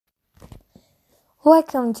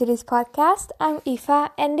Welcome to this podcast. I'm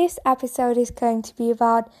Aoife, and this episode is going to be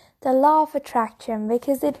about the law of attraction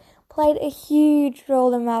because it played a huge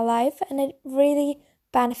role in my life and it really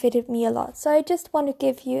benefited me a lot. So I just want to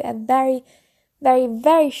give you a very, very,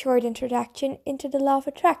 very short introduction into the law of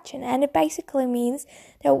attraction. And it basically means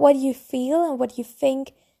that what you feel and what you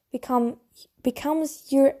think becomes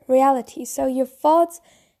your reality. So your thoughts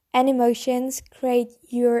and emotions create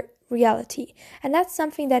your reality. And that's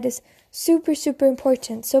something that is super, super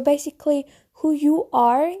important. So basically, who you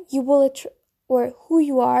are,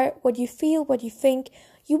 what you feel, what you think,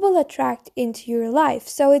 you will attract into your life.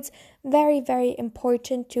 So it's very, very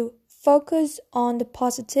important to focus on the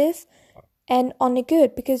positive and on the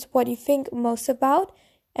good, because what you think most about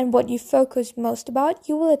and what you focus most about,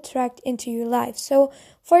 you will attract into your life. So,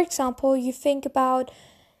 for example, you think about,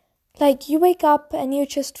 you wake up and you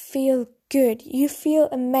just feel good. You feel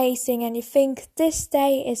amazing and you think this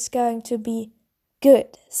day is going to be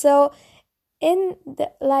good. So in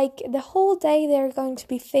the whole day there are going to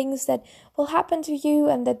be things that will happen to you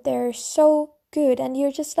and that they're so good, and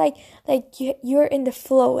you're just you're in the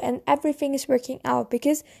flow and everything is working out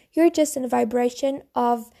because you're just in a vibration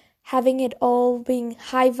of having it all being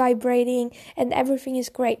high vibrating and everything is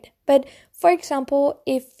great. But for example,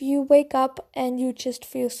 if you wake up and you just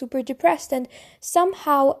feel super depressed and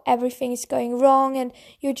somehow everything is going wrong and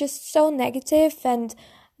you're just so negative, and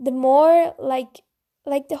the more like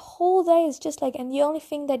the whole day is just and the only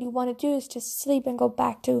thing that you want to do is just sleep and go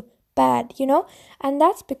back to bed, and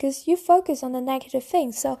that's because you focus on the negative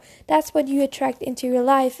things. So that's what you attract into your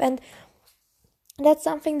life, and that's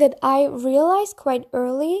something that I realized quite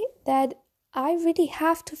early, that I really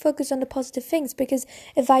have to focus on the positive things, because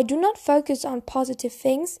if I do not focus on positive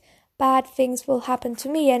things, bad things will happen to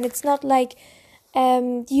me. And it's not like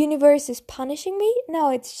the universe is punishing me.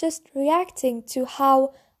 No, it's just reacting to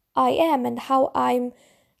how I am and how I'm,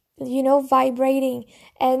 vibrating.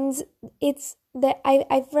 And it's that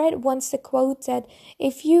I've read once the quote that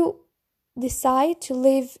if you decide to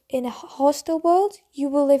live in a hostile world, you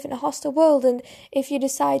will live in a hostile world. And if you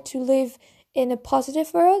decide to live in a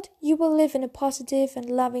positive world, you will live in a positive and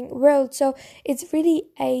loving world. So it's really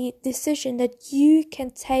a decision that you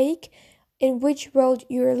can take in which world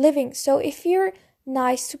you're living. So if you're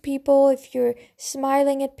nice to people, if you're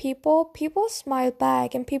smiling at people, people smile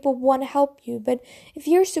back and people want to help you. But if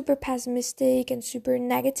you're super pessimistic and super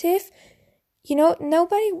negative,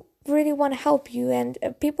 nobody really want to help you, and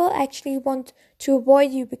people actually want to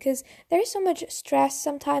avoid you because there's so much stress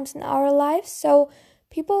sometimes in our lives. So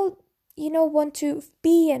people, want to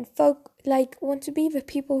be and want to be with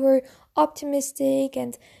people who are optimistic,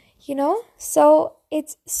 and so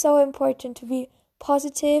it's so important to be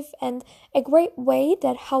positive. And a great way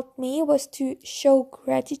that helped me was to show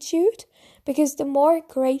gratitude, because the more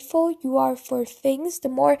grateful you are for things, the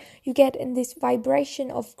more you get in this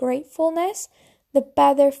vibration of gratefulness, the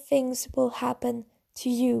better things will happen to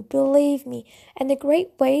you, believe me. And a great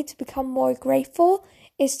way to become more grateful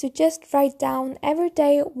is to just write down every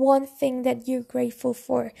day one thing that you're grateful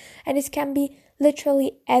for. And it can be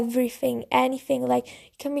literally everything, anything. Like,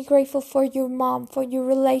 you can be grateful for your mom, for your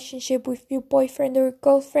relationship with your boyfriend or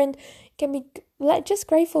girlfriend. You can be just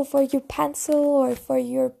grateful for your pencil, or for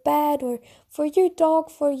your bed, or for your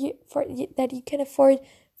dog, for that you can afford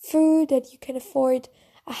food, that you can afford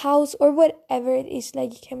a house, or whatever it is.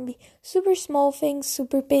 It can be super small things,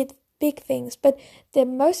 super big things, but the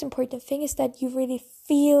most important thing is that you really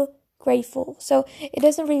feel grateful. So it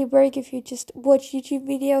doesn't really work if you just watch YouTube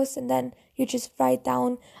videos and then you just write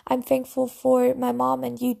down, I'm thankful for my mom,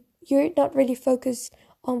 and you're not really focused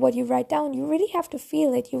on what you write down. You really have to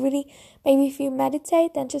feel it. You really, maybe if you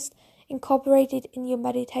meditate, then just incorporate it in your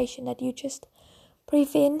meditation, that you just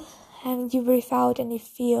breathe in and you breathe out and you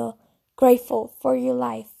feel grateful for your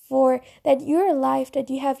life, for that you're alive, that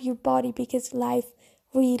you have your body, because life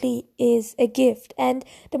really is a gift. And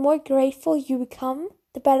the more grateful you become,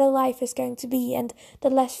 the better life is going to be, and the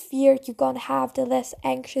less fear you're going to have, the less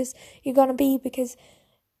anxious you're going to be, because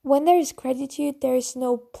when there is gratitude, there is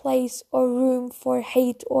no place or room for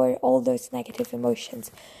hate or all those negative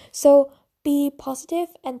emotions. So be positive,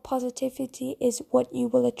 and positivity is what you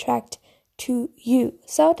will attract to you.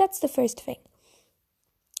 So that's the first thing.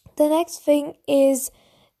 The next thing is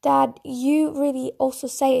that you really also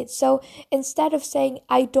say it. So instead of saying,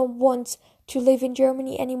 I don't want to live in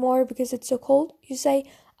Germany anymore because it's so cold, you say,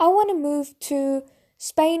 I want to move to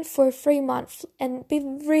Spain for 3 months, and be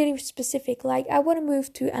really specific. I want to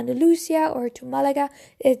move to Andalusia or to Malaga,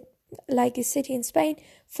 a city in Spain,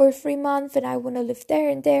 for 3 months, and I want to live there,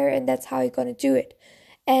 and that's how you're going to do it.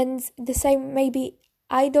 And the same, maybe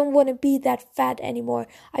I don't want to be that fat anymore.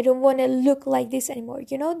 I don't want to look like this anymore.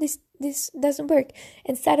 This doesn't work.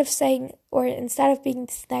 Instead of being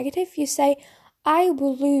this negative, you say, I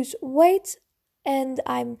will lose weight and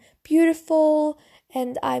I'm beautiful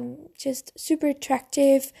and I'm just super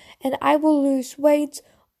attractive and I will lose weight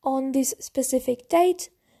on this specific date.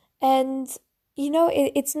 And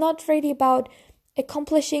it's not really about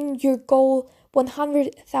accomplishing your goal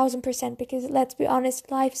 100,000%, because let's be honest,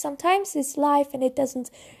 life sometimes is life and it doesn't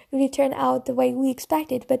really turn out the way we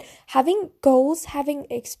expected. But having goals, having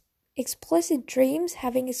explicit dreams,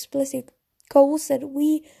 having explicit goals that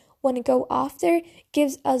we want to go after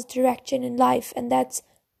gives us direction in life, and that's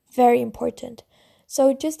very important.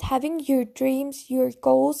 So just having your dreams, your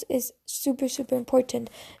goals is super, super important.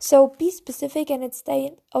 So be specific, and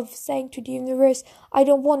instead of saying to the universe, I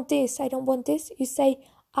don't want this, you say,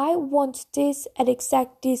 I want this at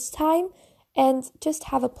exact this time, and just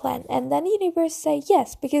have a plan. And then the universe say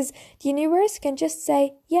yes, because the universe can just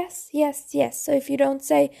say yes, yes, yes. So if you don't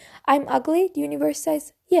say I'm ugly, the universe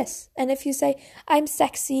says yes. And if you say I'm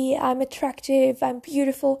sexy, I'm attractive, I'm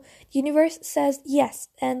beautiful, the universe says yes,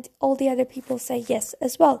 and all the other people say yes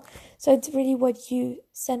as well. So it's really what you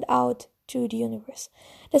send out to the universe.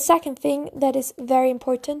 The second thing that is very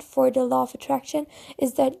important for the law of attraction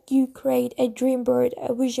is that you create a dream board,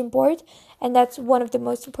 a vision board, and that's one of the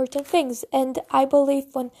most important things. And I believe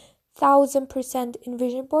 1000% in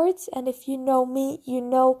vision boards, and if you know me, you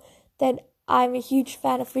know that I'm a huge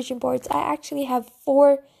fan of vision boards. I actually have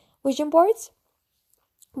 4 vision boards.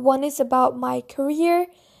 One is about my career,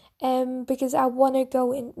 because I want to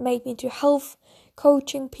go and make me into health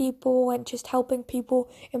coaching people and just helping people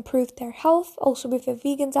improve their health, also with a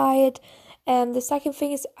vegan diet. And the second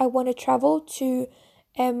thing is I want to travel to,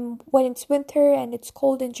 when it's winter and it's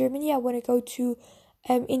cold in Germany, I want to go to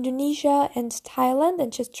Indonesia and Thailand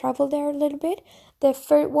and just travel there a little bit. The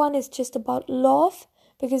third one is just about love,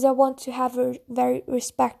 because I want to have a very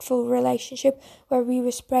respectful relationship where we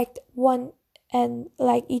respect one and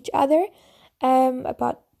like each other,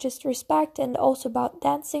 about just respect, and also about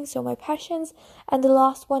dancing, so my passions. And the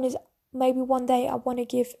last one is maybe one day I want to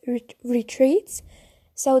give retreats.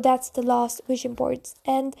 So that's the last vision boards.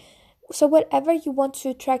 And so whatever you want to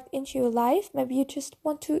attract into your life, maybe you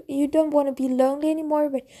don't want to be lonely anymore,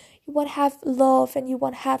 but you want to have love and you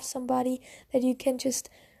want to have somebody that you can just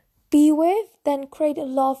be with, then create a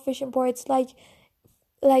love vision boards.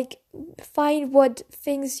 Like find what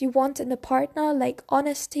things you want in a partner, like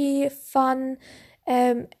honesty, fun,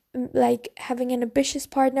 like having an ambitious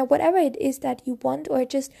partner, whatever it is that you want, or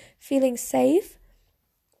just feeling safe.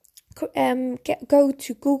 Go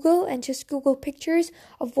to Google and just Google pictures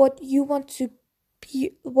of what you want to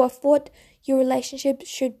be, what your relationship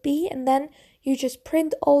should be, and then you just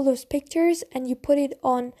print all those pictures and you put it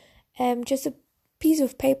on just a piece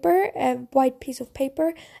of paper, a white piece of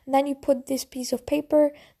paper, and then you put this piece of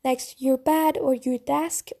paper next to your bed or your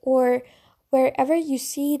desk or wherever you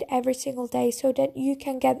see it every single day, so that you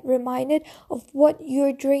can get reminded of what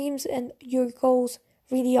your dreams and your goals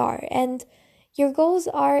really are. And your goals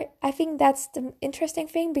are, I think that's the interesting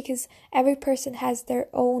thing, because every person has their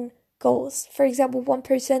own goals. For example, one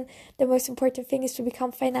person, the most important thing is to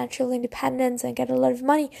become financially independent and get a lot of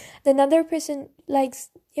money. Another person likes,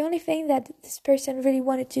 the only thing that this person really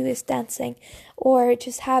want to do is dancing or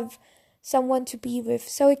just have someone to be with.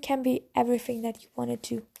 So it can be everything that you want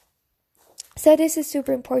to do. So this is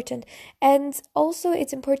super important. And also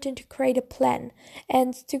it's important to create a plan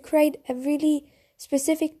and to create a really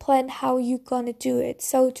specific plan how you're gonna do it.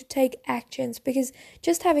 So to take actions, because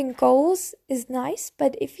just having goals is nice,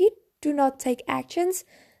 but if you do not take actions,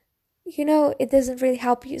 it doesn't really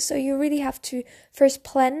help you. So you really have to first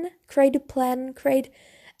create a plan, create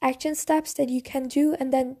action steps that you can do,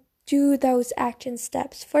 and then do those action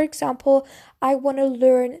steps. For example, I want to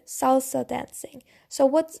learn salsa dancing. So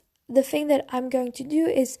what's the thing that I'm going to do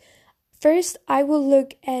is, first, I will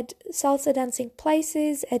look at salsa dancing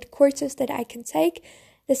places, at courses that I can take.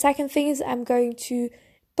 The second thing is I'm going to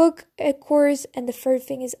book a course, and the third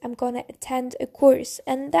thing is I'm going to attend a course.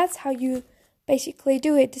 And that's how you basically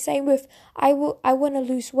do it. The same with I want to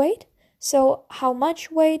lose weight. So how much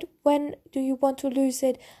weight? When do you want to lose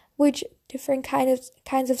it? Which different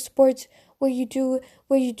kinds of sports will you do?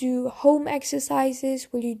 Will you do home exercises?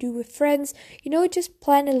 Will you do with friends? Just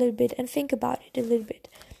plan a little bit and think about it a little bit.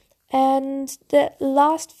 And the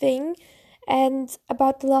last thing, and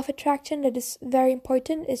about the law of attraction that is very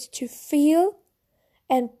important, is to feel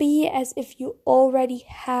and be as if you already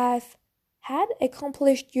have had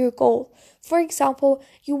accomplished your goal. For example,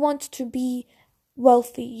 you want to be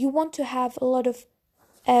wealthy, you want to have a lot of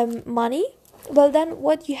money, well, then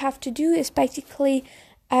what you have to do is basically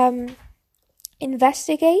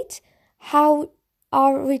investigate how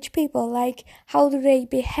are rich people, like how do they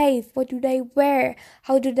behave, what do they wear,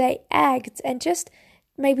 how do they act, and just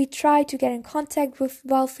maybe try to get in contact with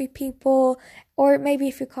wealthy people. Or maybe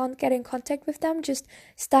if you can't get in contact with them, just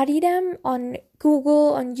study them on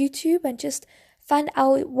Google, on YouTube, and just find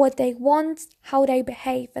out what they want, how they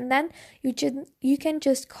behave, and then you can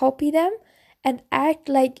just copy them and act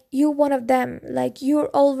like you're one of them, like you're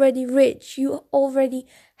already rich, you already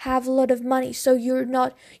have a lot of money, so you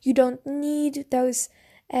don't need those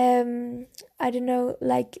I don't know,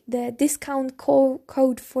 like the discount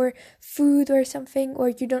code for food or something, or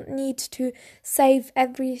you don't need to save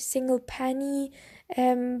every single penny,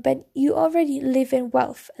 but you already live in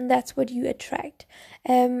wealth, and that's what you attract.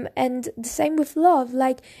 And the same with love.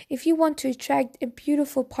 Like if you want to attract a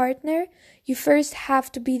beautiful partner, you first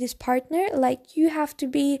have to be this partner. Like you have to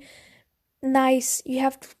be nice, you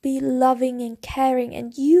have to be loving and caring,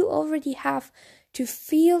 and you already have to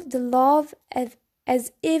feel the love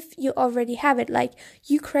as if you already have it. Like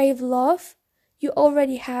you crave love, you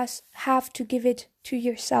already have to give it to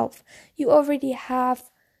yourself. You already have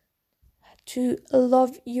to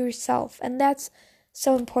love yourself, and that's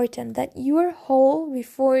so important, that you are whole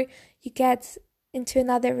before you get into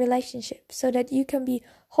another relationship, so that you can be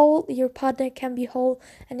whole, your partner can be whole,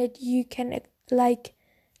 and that you can like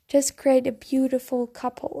just create a beautiful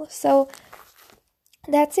couple. So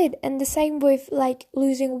that's it. And the same with like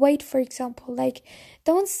losing weight, for example. Like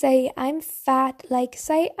don't say I'm fat, like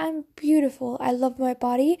say I'm beautiful, I love my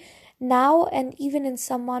body now, and even in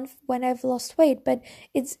some month when I've lost weight. But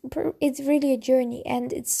it's really a journey,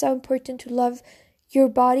 and it's so important to love your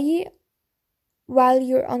body while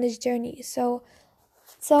you're on this journey. So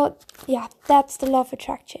yeah, that's the law of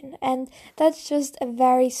attraction, and that's just a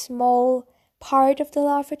very small part of the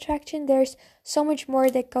law of attraction. There's so much more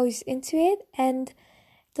that goes into it, and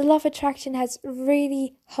the law of attraction has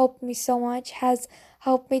really helped me so much, has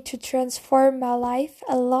helped me to transform my life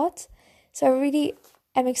a lot. So I really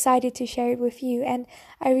am excited to share it with you, and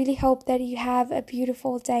I really hope that you have a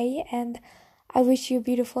beautiful day, and I wish you a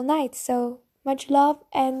beautiful night. So much love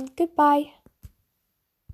and goodbye.